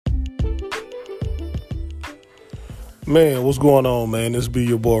Man, what's going on, man? This be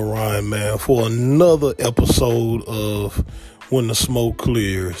your boy Ryan, man, for another episode of When the Smoke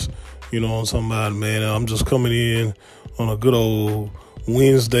Clears. You know what I'm talking about, man? I'm just coming in on a good old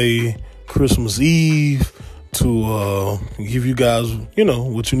Wednesday, Christmas Eve, to give you guys,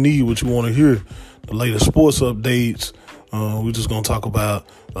 what you need, what you want to hear, the latest sports updates. We're just going to talk about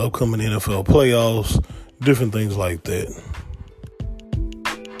upcoming NFL playoffs, different things like that.